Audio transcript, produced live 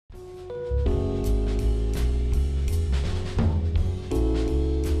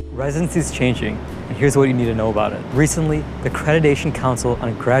Residency is changing, and here's what you need to know about it. Recently, the Accreditation Council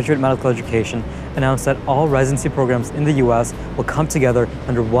on Graduate Medical Education announced that all residency programs in the U.S. will come together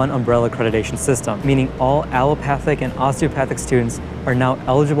under one umbrella accreditation system, meaning all allopathic and osteopathic students are now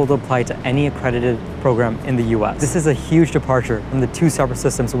eligible to apply to any accredited program in the U.S. This is a huge departure from the two separate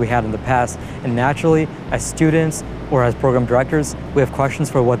systems we had in the past, and naturally, as students or as program directors, we have questions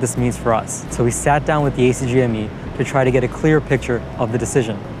for what this means for us. So we sat down with the ACGME to try to get a clear picture of the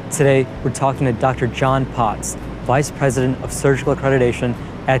decision. Today, we're talking to Dr. John Potts, Vice President of Surgical Accreditation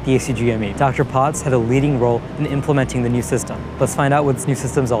at the ACGME. Dr. Potts had a leading role in implementing the new system. Let's find out what this new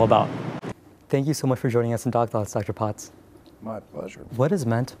system is all about. Thank you so much for joining us in Doc Thoughts, Dr. Potts. My pleasure. What is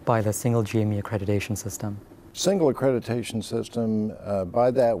meant by the single GME accreditation system? Single accreditation system,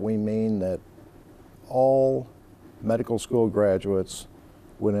 by that we mean that all medical school graduates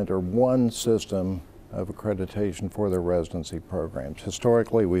would enter one system of accreditation for their residency programs.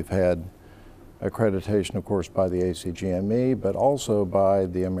 Historically, we've had accreditation, of course, by the ACGME, but also by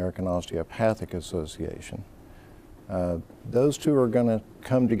the American Osteopathic Association. Those two are going to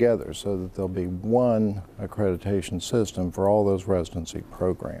come together so that there'll be one accreditation system for all those residency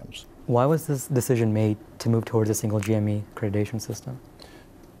programs. Why was this decision made to move towards a single GME accreditation system?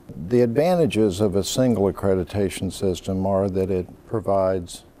 The advantages of a single accreditation system are that it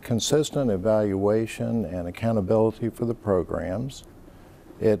provides consistent evaluation and accountability for the programs.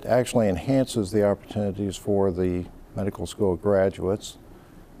 It actually enhances the opportunities for the medical school graduates.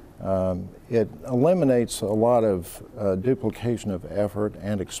 It eliminates a lot of duplication of effort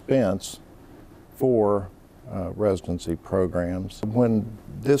and expense for residency programs. When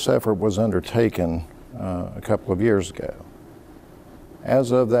this effort was undertaken a couple of years ago,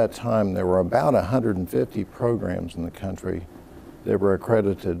 as of that time, there were about 150 programs in the country that were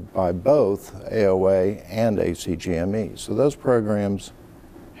accredited by both AOA and ACGME. So those programs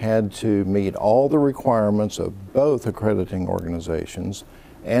had to meet all the requirements of both accrediting organizations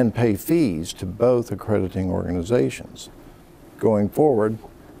and pay fees to both accrediting organizations. Going forward,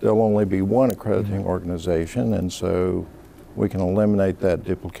 there'll only be one accrediting organization, and so we can eliminate that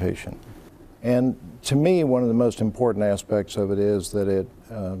duplication. And to me, one of the most important aspects of it is that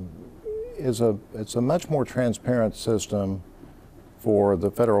it's a much more transparent system for the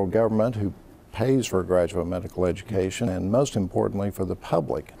federal government, who pays for graduate medical education, and most importantly for the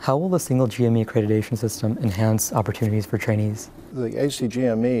public. How will the single GME accreditation system enhance opportunities for trainees? The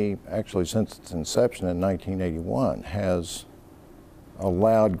ACGME, actually since its inception in 1981, has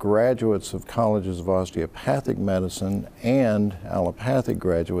allowed graduates of colleges of osteopathic medicine and allopathic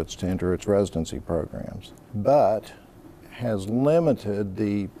graduates to enter its residency programs, but has limited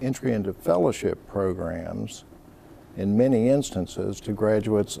the entry into fellowship programs in many instances to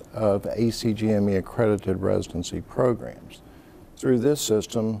graduates of ACGME accredited residency programs. Through this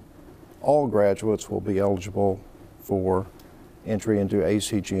system, all graduates will be eligible for entry into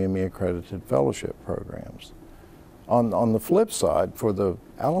ACGME accredited fellowship programs. On the flip side, for the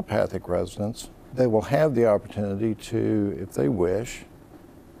allopathic residents, they will have the opportunity to, if they wish,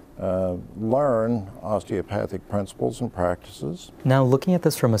 learn osteopathic principles and practices. Now, looking at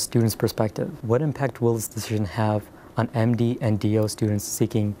this from a student's perspective, what impact will this decision have on MD and DO students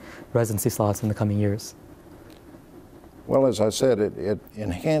seeking residency slots in the coming years? Well, as I said, it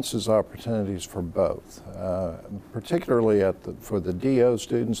enhances opportunities for both. Particularly for the DO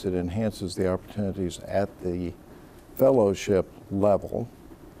students, it enhances the opportunities at the fellowship level.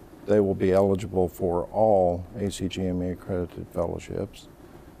 They will be eligible for all ACGME accredited fellowships.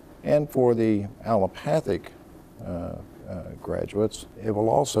 And for the allopathic graduates, it will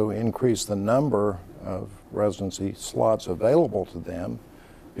also increase the number of residency slots available to them,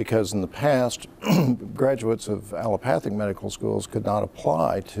 because in the past, graduates of allopathic medical schools could not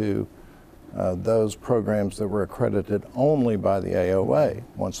apply to those programs that were accredited only by the AOA.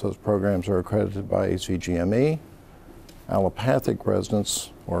 Once those programs are accredited by ACGME, allopathic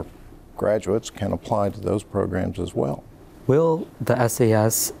residents or graduates can apply to those programs as well. Will the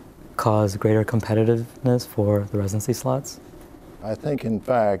SAS cause greater competitiveness for the residency slots? I think, in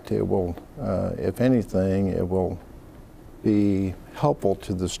fact, it will, if anything, it will be helpful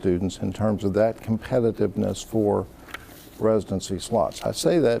to the students in terms of that competitiveness for residency slots. I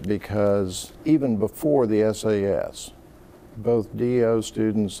say that because even before the SAS, both DO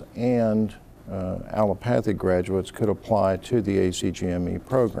students and allopathic graduates could apply to the ACGME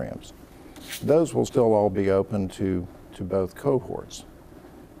programs. Those will still all be open to both cohorts.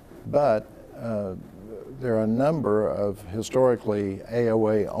 But there are a number of historically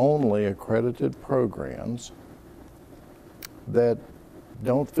AOA-only accredited programs that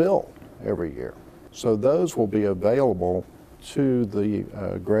don't fill every year. So those will be available to the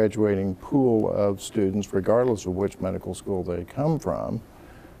graduating pool of students, regardless of which medical school they come from.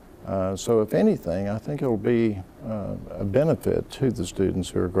 So if anything, I think it'll be a benefit to the students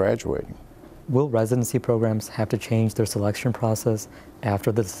who are graduating. Will residency programs have to change their selection process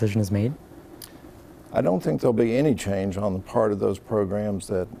after the decision is made? I don't think there'll be any change on the part of those programs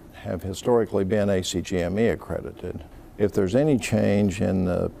that have historically been ACGME accredited. If there's any change in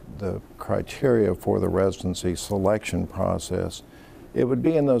the criteria for the residency selection process, it would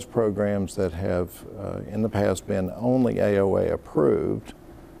be in those programs that have in the past been only AOA approved,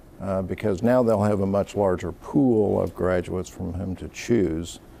 because now they'll have a much larger pool of graduates from whom to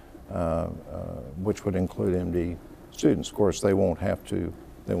choose, which would include MD students. Of course, they won't have to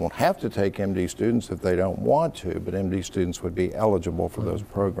take MD students if they don't want to, but MD students would be eligible for those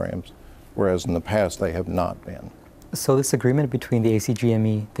programs, whereas in the past they have not been. So this agreement between the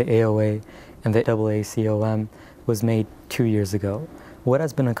ACGME, the AOA, and the AACOM was made 2 years ago. What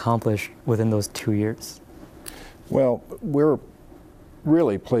has been accomplished within those 2 years? Well, we're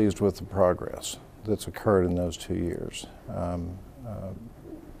really pleased with the progress that's occurred in those 2 years.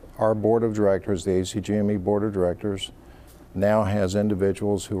 Our board of directors, the ACGME board of directors, now has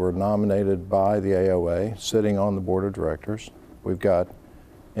individuals who are nominated by the AOA sitting on the board of directors. We've got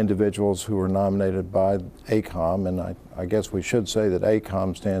individuals who are nominated by ACOM, and I guess we should say that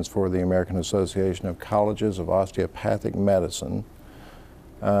ACOM stands for the American Association of Colleges of Osteopathic Medicine.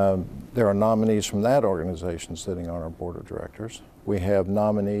 There are nominees from that organization sitting on our board of directors. We have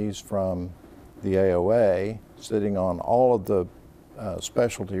nominees from the AOA sitting on all of the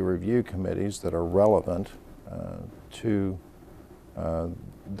specialty review committees that are relevant to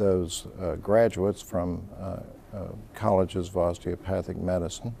those graduates from colleges of osteopathic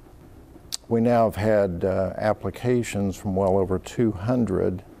medicine. We now have had applications from well over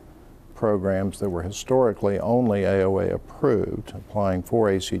 200 programs that were historically only AOA approved, applying for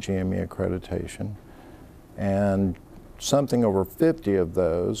ACGME accreditation, and something over 50 of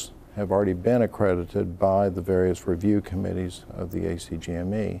those have already been accredited by the various review committees of the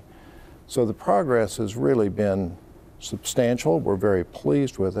ACGME. So the progress has really been substantial. We're very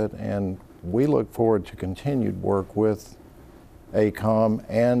pleased with it, and we look forward to continued work with ACOM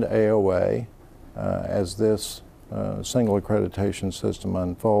and AOA as this single accreditation system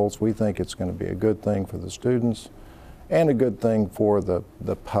unfolds. We think it's going to be a good thing for the students and a good thing for the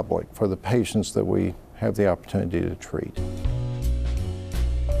public, for the patients that we have the opportunity to treat.